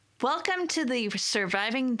Welcome to the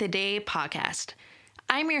Surviving the Day podcast.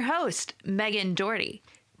 I'm your host, Megan Doherty.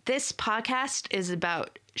 This podcast is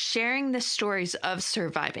about sharing the stories of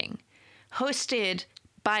surviving, hosted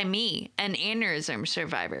by me, an aneurysm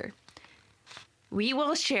survivor. We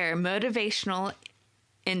will share motivational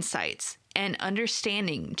insights and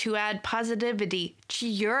understanding to add positivity to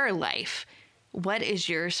your life. What is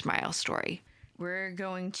your smile story? We're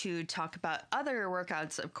going to talk about other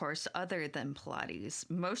workouts, of course, other than Pilates,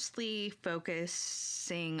 mostly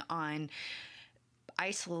focusing on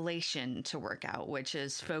isolation to work out, which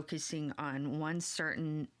is focusing on one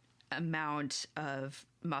certain amount of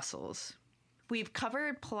muscles. We've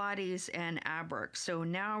covered Pilates and ab work, so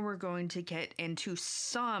now we're going to get into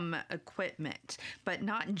some equipment, but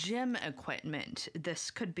not gym equipment. This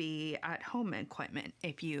could be at-home equipment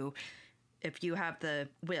if you have the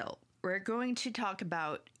will. We're going to talk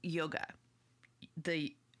about yoga,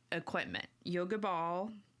 the equipment, yoga ball,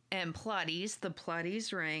 and Pilates, the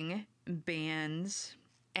Pilates ring, bands,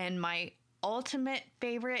 and my ultimate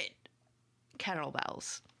favorite,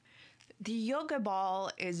 kettlebells. The yoga ball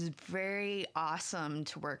is very awesome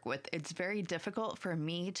to work with. It's very difficult for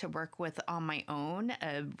me to work with on my own,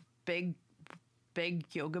 a big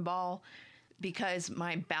yoga ball, because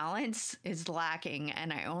my balance is lacking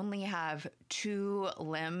and I only have two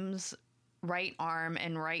limbs, right arm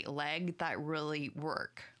and right leg, that really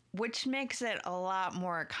work, which makes it a lot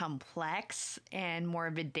more complex and more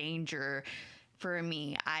of a danger for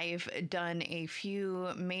me. I've done a few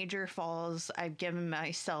major falls. I've given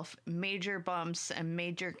myself major bumps and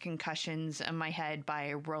major concussions in my head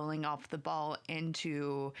by rolling off the ball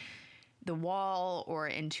into the wall or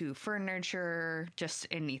into furniture, just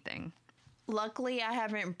anything. Luckily, I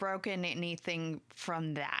haven't broken anything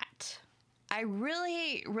from that. I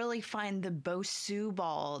really find the Bosu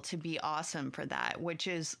ball to be awesome for that, which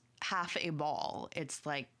is half a ball. It's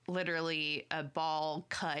like literally a ball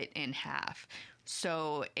cut in half.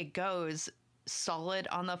 So it goes solid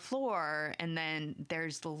on the floor, and then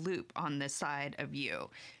there's the loop on the side of you,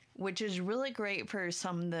 which is really great for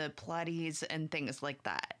some of the Pilates and things like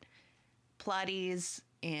that. Pilates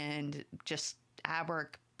and just ab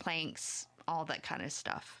work, planks, all that kind of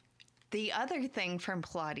stuff. The other thing from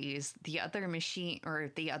Pilates, the other machine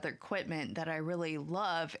or the other equipment that I really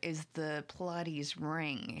love is the Pilates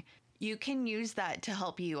ring. You can use that to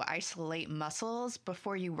help you isolate muscles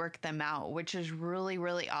before you work them out, which is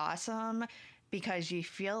really awesome because you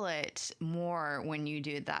feel it more when you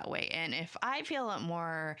do it that way. And if I feel it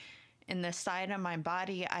more in the side of my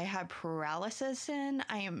body I have paralysis in,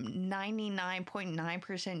 I am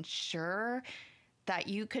 99.9% sure that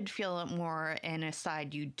you could feel it more in a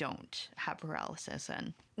side you don't have paralysis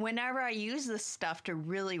in. Whenever I use this stuff to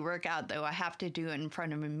really work out, though, I have to do it in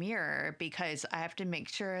front of a mirror because I have to make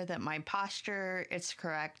sure that my posture is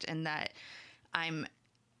correct and that I'm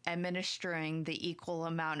administering the equal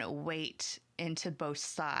amount of weight into both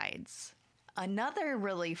sides. Another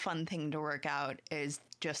really fun thing to work out is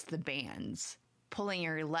just the bands. Pulling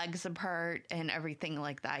your legs apart and everything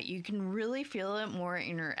like that. You can really feel it more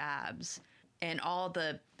in your abs. And all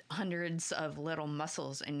the hundreds of little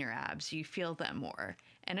muscles in your abs, you feel them more.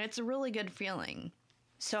 And it's a really good feeling.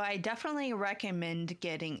 So I definitely recommend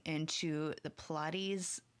getting into the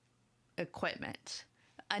Pilates equipment.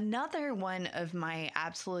 Another one of my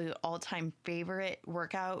absolute all-time favorite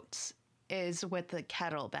workouts is with the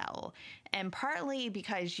kettlebell. And partly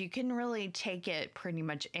because you can really take it pretty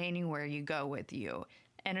much anywhere you go with you.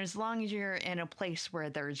 And as long as you're in a place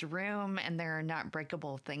where there's room and there are not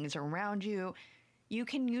breakable things around you, you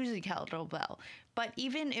can use a kettlebell. But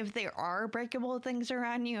even if there are breakable things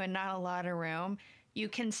around you and not a lot of room, you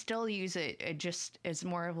can still use it. It just is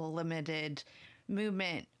more of a limited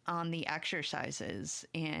movement on the exercises.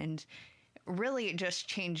 And really it just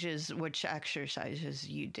changes which exercises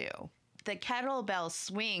you do. The kettlebell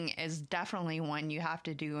swing is definitely one you have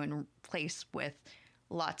to do in place with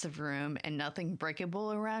lots of room and nothing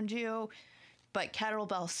breakable around you. But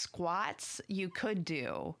kettlebell squats, you could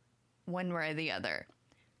do one way or the other.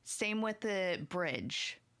 Same with the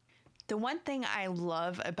bridge. The one thing I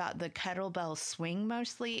love about the kettlebell swing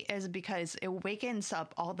mostly is because it wakens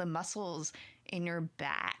up all the muscles in your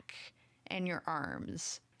back and your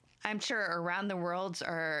arms. I'm sure around the worlds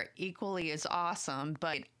are equally as awesome,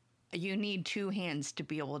 but you need two hands to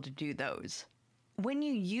be able to do those. When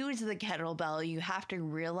you use the kettlebell, you have to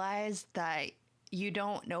realize that you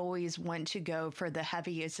don't always want to go for the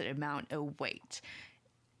heaviest amount of weight.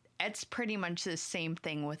 It's pretty much the same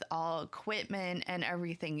thing with all equipment and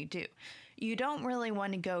everything you do. You don't really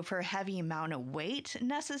want to go for a heavy amount of weight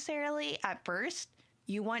necessarily at first.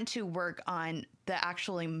 You want to work on the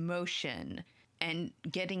actual motion and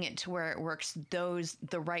getting it to where it works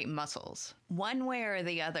the right muscles. One way or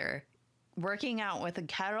the other, working out with a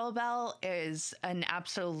kettlebell is an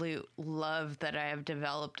absolute love that I have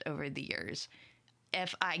developed over the years.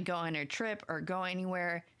 If I go on a trip or go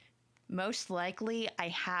anywhere, most likely I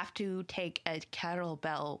have to take a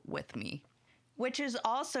kettlebell with me, which is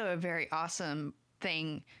also a very awesome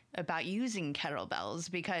thing about using kettlebells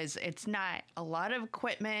because it's not a lot of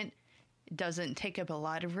equipment. It doesn't take up a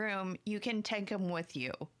lot of room. You can take them with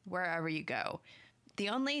you wherever you go. The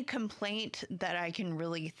only complaint that I can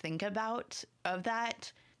really think about of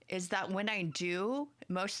that is that when I do,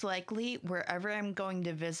 most likely wherever I'm going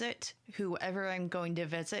to visit, whoever I'm going to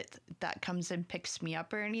visit that comes and picks me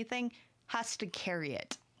up or anything has to carry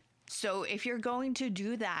it. So if you're going to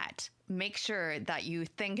do that, make sure that you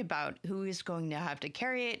think about who is going to have to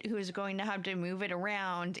carry it, who is going to have to move it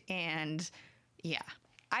around, and yeah.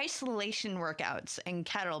 Isolation workouts and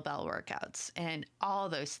kettlebell workouts and all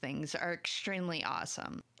those things are extremely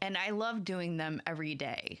awesome. And I love doing them every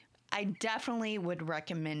day. I definitely would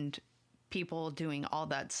recommend people doing all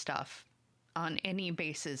that stuff on any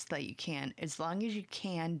basis that you can. As long as you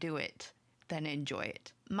can do it, then enjoy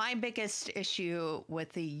it. My biggest issue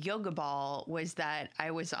with the yoga ball was that I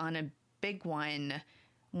was on a big one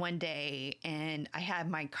day and I had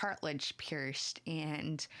my cartilage pierced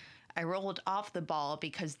and I rolled off the ball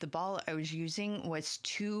because the ball I was using was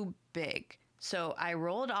too big. So I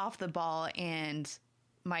rolled off the ball and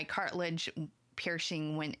my cartilage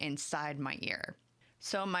piercing went inside my ear.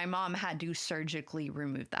 So my mom had to surgically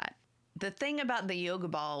remove that. The thing about the yoga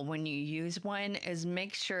ball when you use one is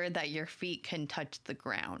make sure that your feet can touch the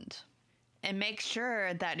ground. And make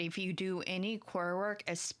sure that if you do any core work,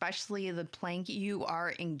 especially the plank, you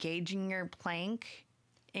are engaging your plank,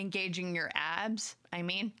 engaging your abs,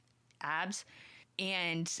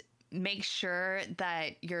 and make sure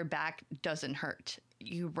that your back doesn't hurt.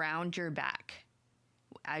 You round your back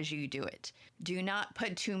as you do it. Do not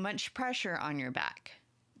put too much pressure on your back.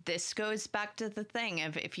 This goes back to the thing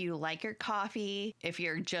of if you like your coffee, if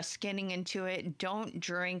you're just getting into it, don't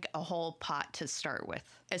drink a whole pot to start with,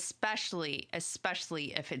 especially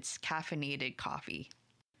if it's caffeinated coffee.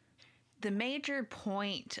 The major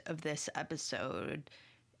point of this episode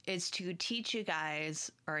is to teach you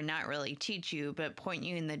guys, or not really teach you, but point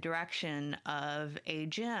you in the direction of a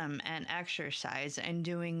gym and exercise and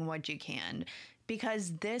doing what you can.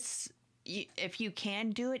 Because this, if you can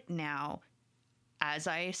do it now, as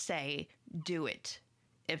I say, do it.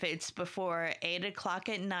 If it's before 8 o'clock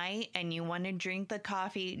at night and you want to drink the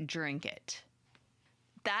coffee, drink it.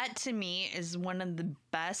 That to me is one of the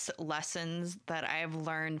best lessons that I've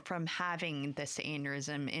learned from having this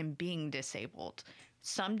aneurysm and being disabled.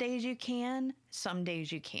 Some days you can, some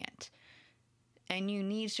days you can't. And you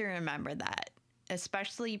need to remember that,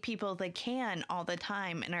 especially people that can all the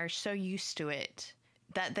time and are so used to it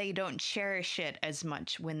that they don't cherish it as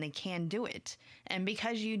much when they can do it. And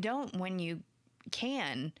because you don't when you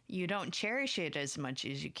can, you don't cherish it as much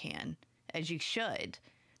as you can, as you should,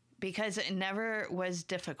 because it never was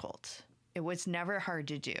difficult. It was never hard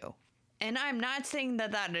to do. And I'm not saying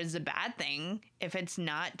that that is a bad thing. If it's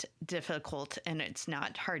not difficult and it's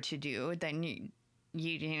not hard to do, then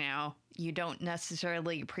you don't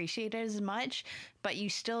necessarily appreciate it as much, but you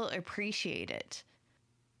still appreciate it.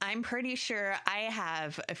 I'm pretty sure I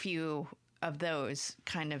have a few of those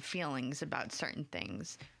kind of feelings about certain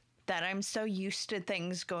things, that I'm so used to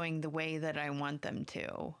things going the way that I want them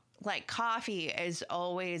to. Like coffee is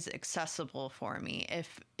always accessible for me.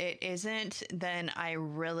 If it isn't, then I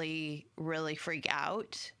really, really freak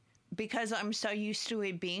out because I'm so used to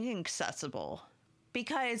it being accessible.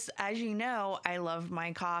 Because as you know, I love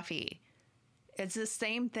my coffee. It's the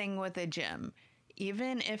same thing with a gym.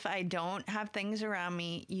 Even if I don't have things around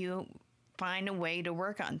me, you find a way to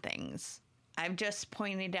work on things. I've just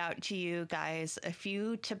pointed out to you guys a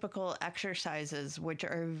few typical exercises, which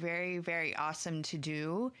are very, very awesome to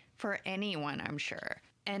do for anyone, I'm sure.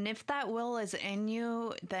 And if that will is in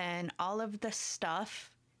you, then all of this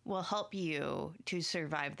stuff will help you to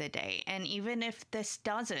survive the day. And even if this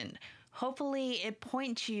doesn't, hopefully it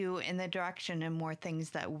points you in the direction of more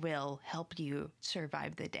things that will help you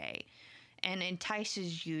survive the day and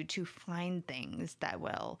entices you to find things that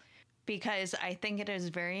will. Because I think it is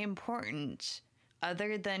very important,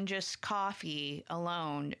 other than just coffee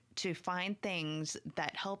alone, to find things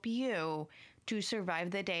that help you to survive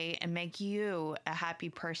the day and make you a happy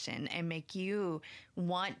person and make you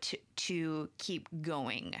want to keep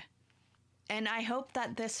going. And I hope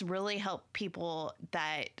that this really helped people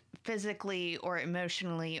that physically or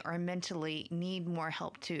emotionally or mentally need more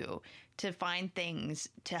help too, to find things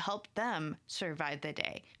to help them survive the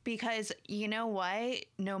day. Because you know what?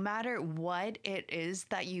 No matter what it is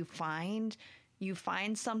that you find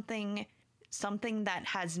something that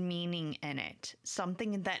has meaning in it,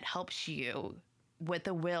 something that helps you with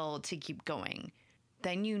the will to keep going.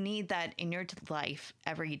 Then you need that in your life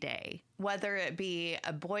every day. Whether it be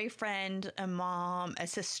a boyfriend, a mom, a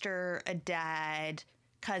sister, a dad,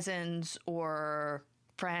 cousins, or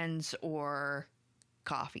friends, or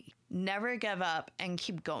coffee. Never give up and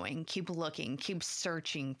keep going, keep looking, keep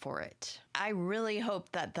searching for it. I really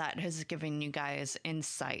hope that has given you guys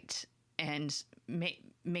insight and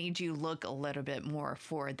made you look a little bit more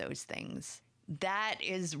for those things. That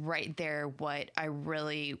is right there what I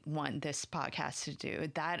really want this podcast to do.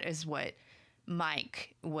 That is what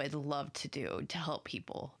Mike would love to do, to help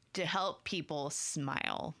people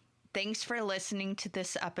smile. Thanks for listening to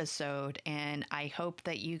this episode, and I hope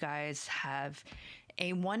that you guys have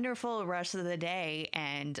a wonderful rest of the day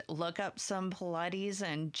and look up some Pilates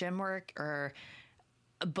and gym work or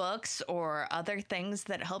books or other things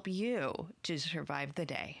that help you to survive the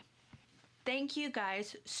day. Thank you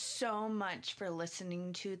guys so much for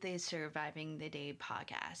listening to the Surviving the Day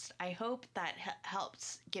podcast. I hope that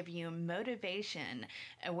helps give you motivation,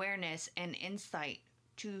 awareness, and insight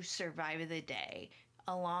to survive the day,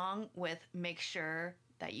 along with make sure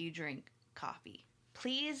that you drink coffee.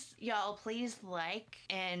 Please like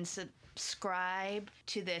and subscribe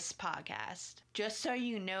to this podcast just so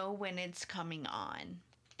you know when it's coming on,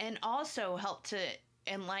 and also help to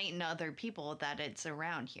enlighten other people that it's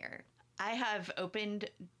around here. I have opened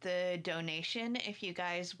the donation if you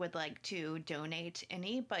guys would like to donate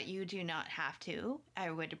any, but you do not have to.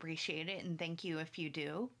 I would appreciate it, and thank you if you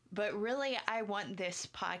do. But really, I want this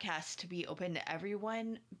podcast to be open to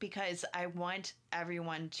everyone because I want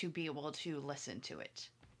everyone to be able to listen to it.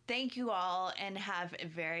 Thank you all, and have a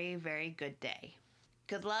very, very good day.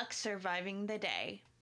 Good luck surviving the day.